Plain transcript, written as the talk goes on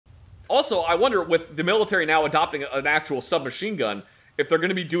Also, I wonder, with the military now adopting an actual submachine gun, if they're going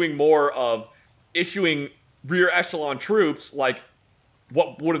to be doing more of issuing rear echelon troops, like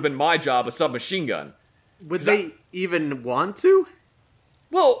what would have been my job, a submachine gun. Would they even want to?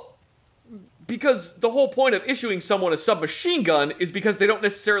 Well, because the whole point of issuing someone a submachine gun is because they don't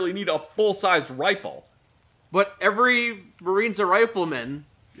necessarily need a full-sized rifle. But every Marine's a rifleman.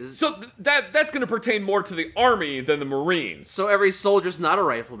 So that's going to pertain more to the Army than the Marines. So every soldier's not a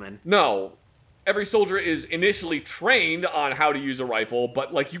rifleman. No. Every soldier is initially trained on how to use a rifle,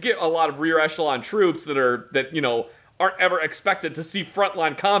 but like you get a lot of rear echelon troops that aren't ever expected to see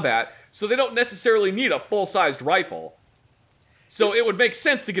frontline combat, so they don't necessarily need a full-sized rifle. So it would make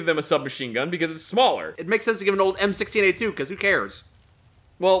sense to give them a submachine gun because it's smaller. It makes sense to give an old M16A2 because who cares?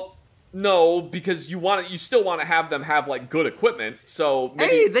 Well, no, because you still want to have them have like good equipment. So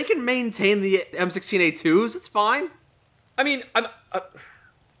maybe, hey, they can maintain the M16A2s. It's fine. I mean,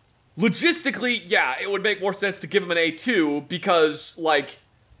 logistically, yeah, it would make more sense to give them an A2 because, like,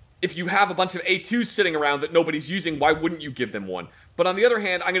 if you have a bunch of A2s sitting around that nobody's using, why wouldn't you give them one? But on the other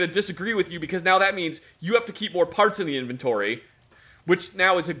hand, I'm going to disagree with you because now that means you have to keep more parts in the inventory, which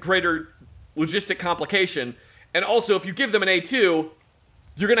now is a greater logistic complication. And also, if you give them an A2,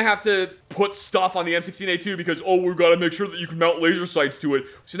 you're going to have to put stuff on the M16A2 because, oh, we've got to make sure that you can mount laser sights to it.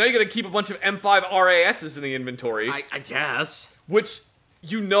 So now you got to keep a bunch of M5 RASs in the inventory. I guess. Which,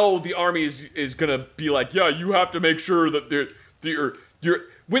 the Army is going to be like, yeah, you have to make sure that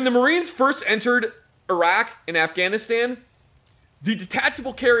when the Marines first entered Iraq and Afghanistan, the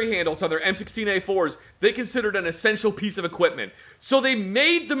detachable carry handles on their M16A4s, they considered an essential piece of equipment. So they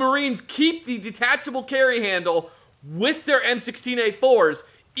made the Marines keep the detachable carry handle with their M16A4s,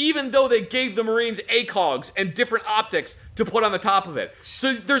 even though they gave the Marines ACOGs and different optics to put on the top of it.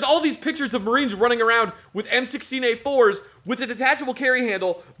 So there's all these pictures of Marines running around with M16A4s with a detachable carry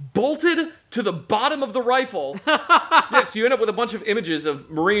handle bolted to the bottom of the rifle. Yeah, so you end up with a bunch of images of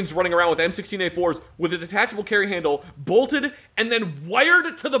Marines running around with M16A4s with a detachable carry handle bolted and then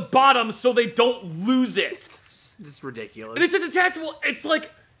wired to the bottom so they don't lose it. It's ridiculous. And it's a detachable, it's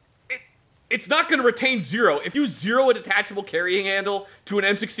like, it's not going to retain zero. If you zero a detachable carrying handle to an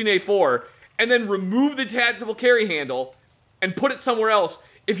M16A4 and then remove the detachable carry handle and put it somewhere else,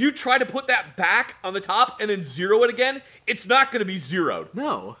 if you try to put that back on the top and then zero it again, it's not going to be zeroed.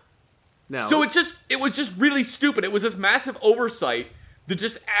 No. So it was just really stupid. It was this massive oversight that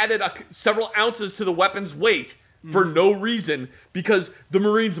just added several ounces to the weapon's weight for no reason because the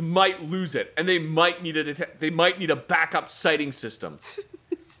Marines might lose it and they might need a backup sighting system.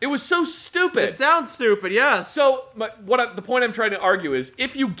 It was so stupid. It sounds stupid, yes. So, the point I'm trying to argue is,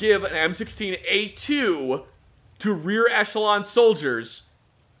 if you give an M16A2 to rear echelon soldiers,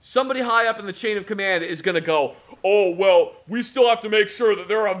 somebody high up in the chain of command is going to go, oh, well, we still have to make sure that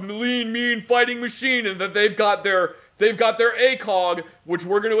they're a lean, mean fighting machine and that they've got their ACOG, which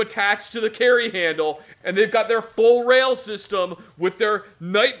we're going to attach to the carry handle, and they've got their full rail system with their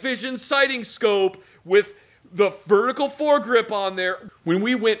night vision sighting scope with the vertical foregrip on there. When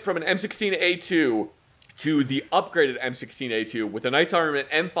we went from an M16A2 to the upgraded M16A2 with the Knights Armament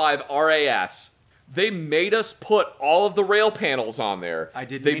M5 RAS, they made us put all of the rail panels on there. I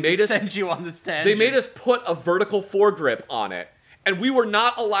didn't mean to send you on this tangent. They made us put a vertical foregrip on it, and we were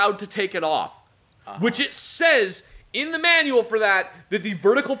not allowed to take it off. Which it says in the manual for that the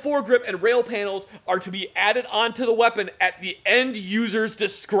vertical foregrip and rail panels are to be added onto the weapon at the end user's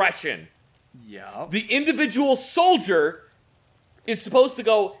discretion. Yeah. The individual soldier is supposed to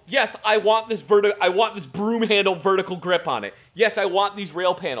go, yes, I want this broom handle vertical grip on it. Yes, I want these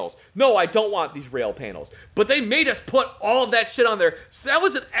rail panels. No, I don't want these rail panels. But they made us put all of that shit on there. So that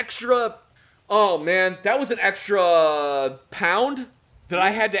was an extra, pound that I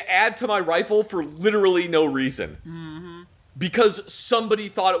had to add to my rifle for literally no reason. Mm-hmm. Because somebody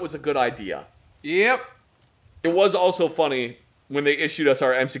thought it was a good idea. Yep. It was also funny when they issued us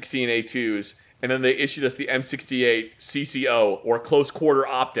our M16A2s, and then they issued us the M68 CCO, or close quarter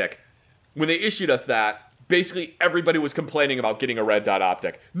optic. When they issued us that, basically everybody was complaining about getting a red dot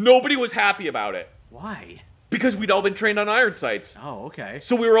optic. Nobody was happy about it. Why? Because we'd all been trained on iron sights. Oh, okay.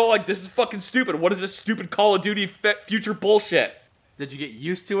 So we were all like, this is fucking stupid. What is this stupid Call of Duty future bullshit? Did you get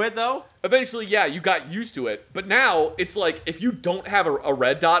used to it, though? Eventually, yeah, you got used to it. But now, it's like, if you don't have a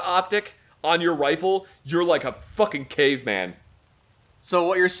red dot optic on your rifle, you're like a fucking caveman. So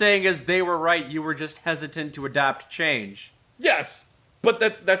what you're saying is they were right, you were just hesitant to adapt change. Yes, but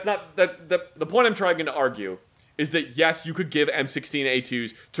that's not the point I'm trying to argue is that, yes, you could give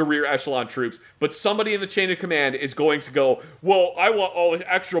M16A2s to rear echelon troops, but somebody in the chain of command is going to go, well, I want all this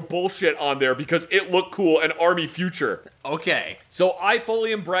extra bullshit on there because it looked cool and Army future. Okay. So I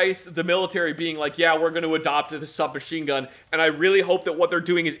fully embrace the military being like, yeah, we're going to adopt the submachine gun, and I really hope that what they're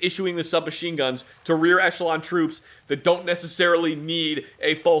doing is issuing the submachine guns to rear echelon troops that don't necessarily need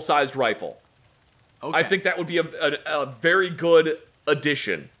a full-sized rifle. Okay. I think that would be a very good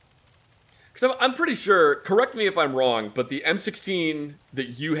addition. Because I'm pretty sure, correct me if I'm wrong, but the M16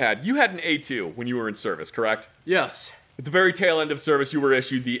 that you had an A2 when you were in service, correct? Yes. At the very tail end of service, you were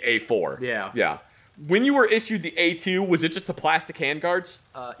issued the A4. Yeah. Yeah. When you were issued the A2, was it just the plastic handguards?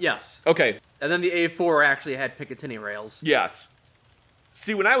 Yes. Okay. And then the A4 actually had Picatinny rails. Yes.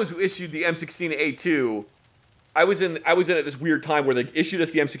 See, when I was issued the M16A2, I was in at this weird time where they issued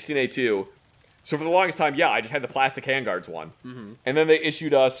us the M16A2. So for the longest time, yeah, I just had the plastic handguards one. Mm-hmm. And then they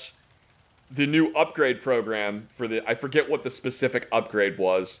issued us the new upgrade program for I forget what the specific upgrade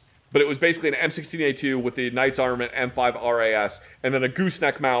was, but it was basically an M16A2 with the Knight's Armament M5 RAS, and then a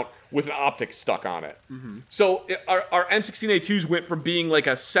gooseneck mount with an optic stuck on it. Mm-hmm. So our M16A2s went from being like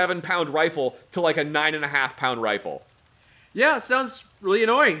a 7-pound rifle to like a 9.5-pound rifle. Yeah, it sounds really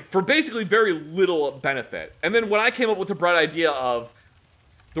annoying. For basically very little benefit. And then when I came up with the bright idea of,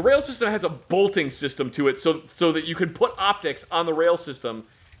 the rail system has a bolting system to it so that you can put optics on the rail system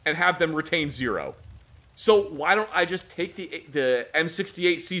and have them retain 0. So why don't I just take the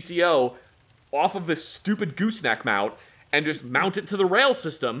M68 CCO off of this stupid gooseneck mount and just mount it to the rail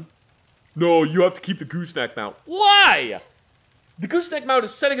system? No, you have to keep the gooseneck mount. Why? The gooseneck mount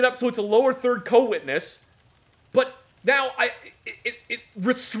is setting it up so it's a lower third co-witness, but now it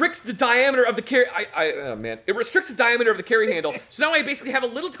restricts the diameter of the carry. It restricts the diameter of the carry handle. So now I basically have a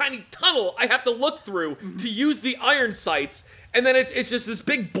little tiny tunnel I have to look through to use the iron sights, and then it's just this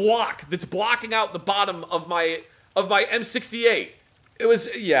big block that's blocking out the bottom of my M68. It was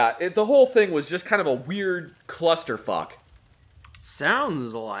the whole thing was just kind of a weird clusterfuck.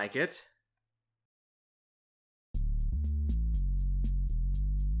 Sounds like it.